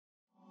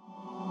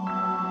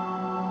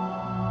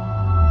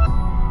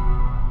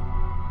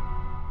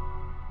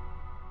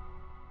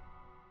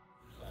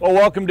Well,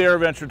 welcome to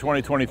AirVenture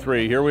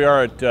 2023. Here we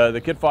are at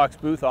the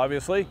Kitfox booth,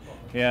 obviously,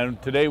 and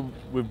today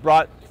we've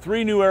brought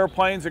 3 new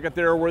airplanes that got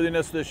their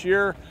airworthiness this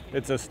year.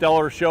 It's a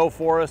stellar show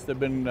for us. They've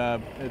been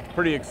it's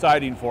pretty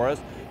exciting for us,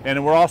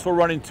 and we're also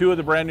running 2 of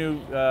the brand new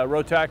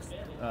Rotax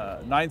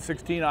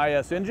 916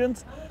 IS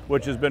engines,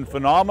 which has been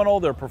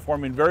phenomenal. They're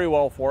performing very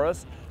well for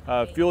us.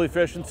 Fuel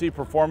efficiency,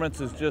 performance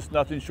is just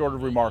nothing short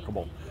of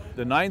remarkable.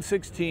 The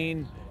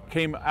 916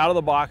 came out of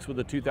the box with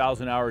a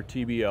 2,000-hour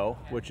TBO,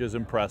 which is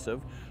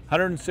impressive.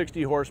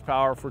 160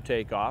 horsepower for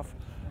takeoff.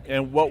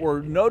 And what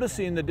we're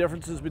noticing, the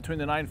differences between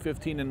the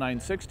 915 and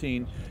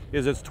 916,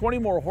 is it's 20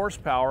 more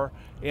horsepower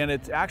and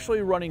it's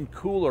actually running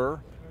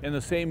cooler and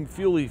the same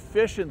fuel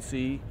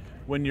efficiency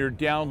when you're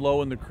down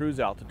low in the cruise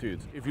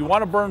altitudes. If you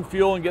want to burn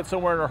fuel and get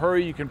somewhere in a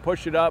hurry, you can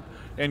push it up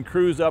and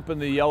cruise up in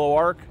the yellow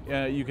arc.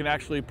 You can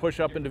actually push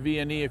up into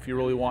VNE if you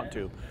really want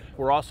to.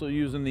 We're also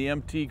using the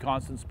MT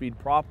constant speed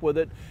prop with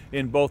it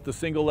in both the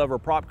single lever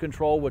prop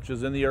control, which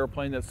is in the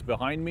airplane that's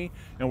behind me,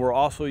 and we're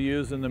also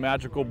using the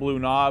magical blue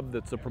knob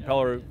that's the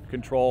propeller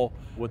control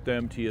with the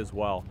MT as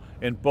well.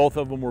 And both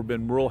of them we've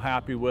been real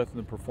happy with in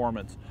the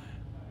performance.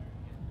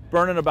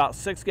 Burning about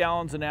 6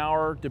 gallons an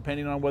hour,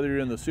 depending on whether you're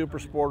in the Super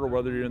Sport or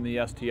whether you're in the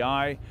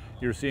STI.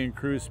 You're seeing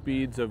cruise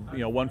speeds of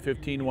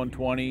 115,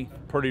 120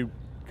 pretty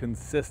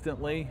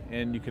consistently,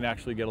 and you can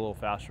actually get a little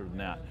faster than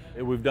that.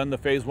 We've done the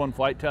phase 1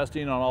 flight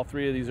testing on all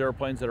 3 of these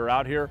airplanes that are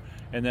out here,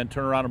 and then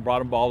turn around and brought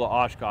them all to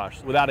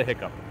Oshkosh without a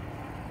hiccup.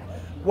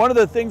 One of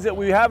the things that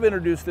we have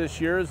introduced this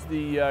year is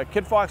the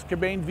Kitfox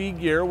Cabane V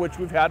gear, which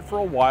we've had for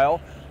a while,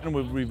 and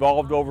we've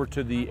evolved over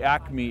to the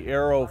Acme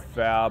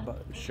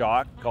Aerofab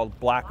shock called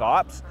Black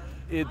Ops.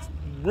 It's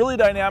really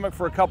dynamic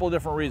for a couple of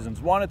different reasons.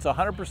 One, it's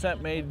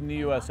 100% made in the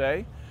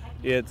USA.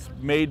 It's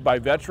made by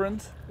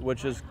veterans,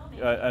 which is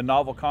a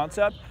novel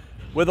concept,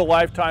 with a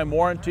lifetime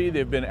warranty.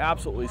 They've been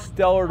absolutely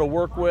stellar to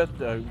work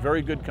with, a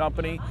very good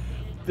company.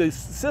 The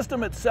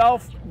system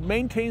itself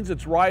maintains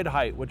its ride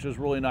height, which is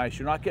really nice.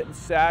 You're not getting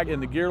sag in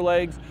the gear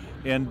legs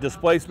and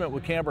displacement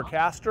with camber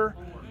caster.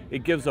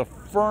 It gives a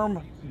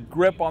firm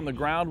grip on the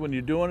ground when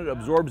you're doing it,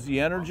 absorbs the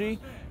energy.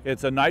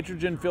 It's a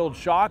nitrogen-filled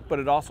shock, but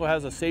it also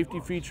has a safety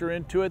feature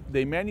into it.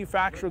 They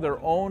manufacture their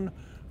own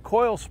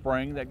coil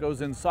spring that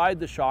goes inside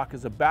the shock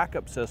as a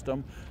backup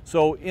system.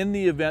 So in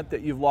the event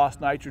that you've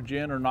lost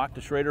nitrogen or knocked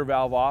the Schrader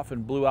valve off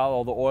and blew out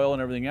all the oil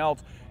and everything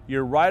else,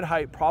 your ride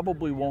height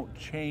probably won't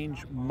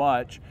change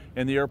much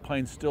and the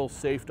airplane's still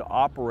safe to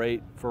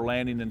operate for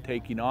landing and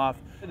taking off.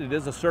 It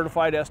is a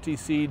certified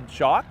STC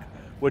shock,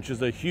 which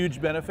is a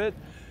huge benefit.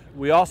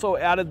 We also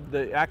added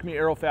the Acme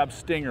Aerofab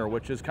Stinger,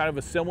 which is kind of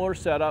a similar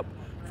setup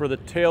for the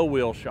tail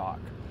wheel shock.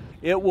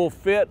 It will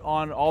fit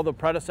on all the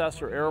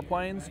predecessor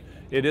airplanes.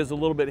 It is a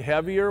little bit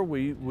heavier.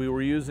 We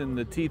were using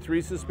the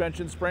T3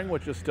 suspension spring,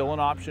 which is still an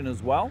option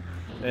as well.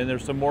 And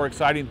there's some more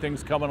exciting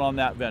things coming on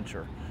that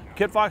venture.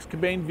 Kitfox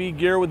Cabane V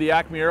gear with the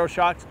Acme Aero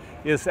shocks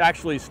is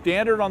actually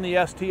standard on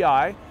the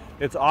STI.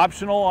 It's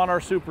optional on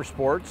our Super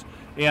Sports,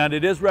 and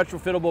it is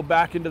retrofittable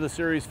back into the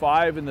Series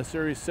 5 and the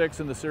Series 6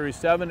 and the Series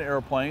 7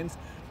 airplanes.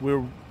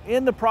 We're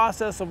in the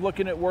process of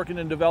looking at working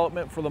in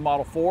development for the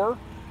Model 4.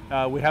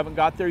 We haven't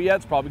got there yet.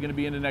 It's probably going to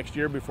be into next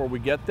year before we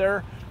get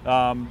there.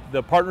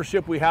 The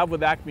partnership we have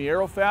with Acme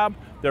Aerofab,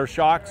 their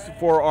shocks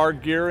for our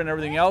gear and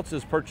everything else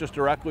is purchased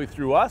directly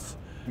through us.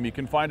 You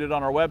can find it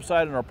on our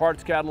website and our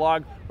parts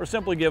catalog, or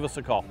simply give us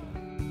a call.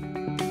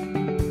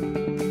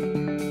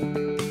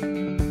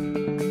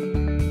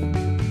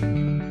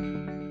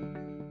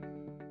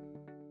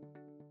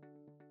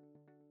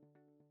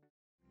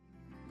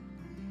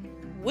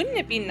 Wouldn't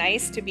it be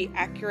nice to be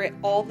accurate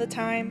all the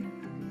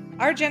time?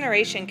 Our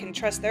generation can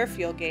trust their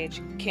fuel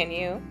gauge, can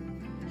you?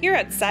 Here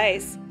at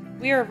SAIS,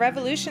 we are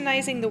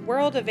revolutionizing the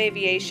world of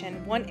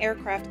aviation one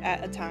aircraft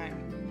at a time.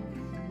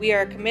 We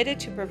are committed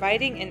to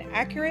providing an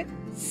accurate,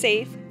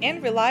 safe,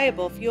 and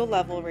reliable fuel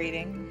level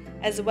reading,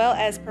 as well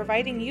as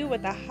providing you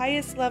with the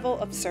highest level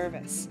of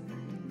service.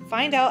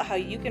 Find out how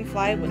you can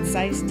fly with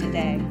SAIS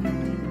today.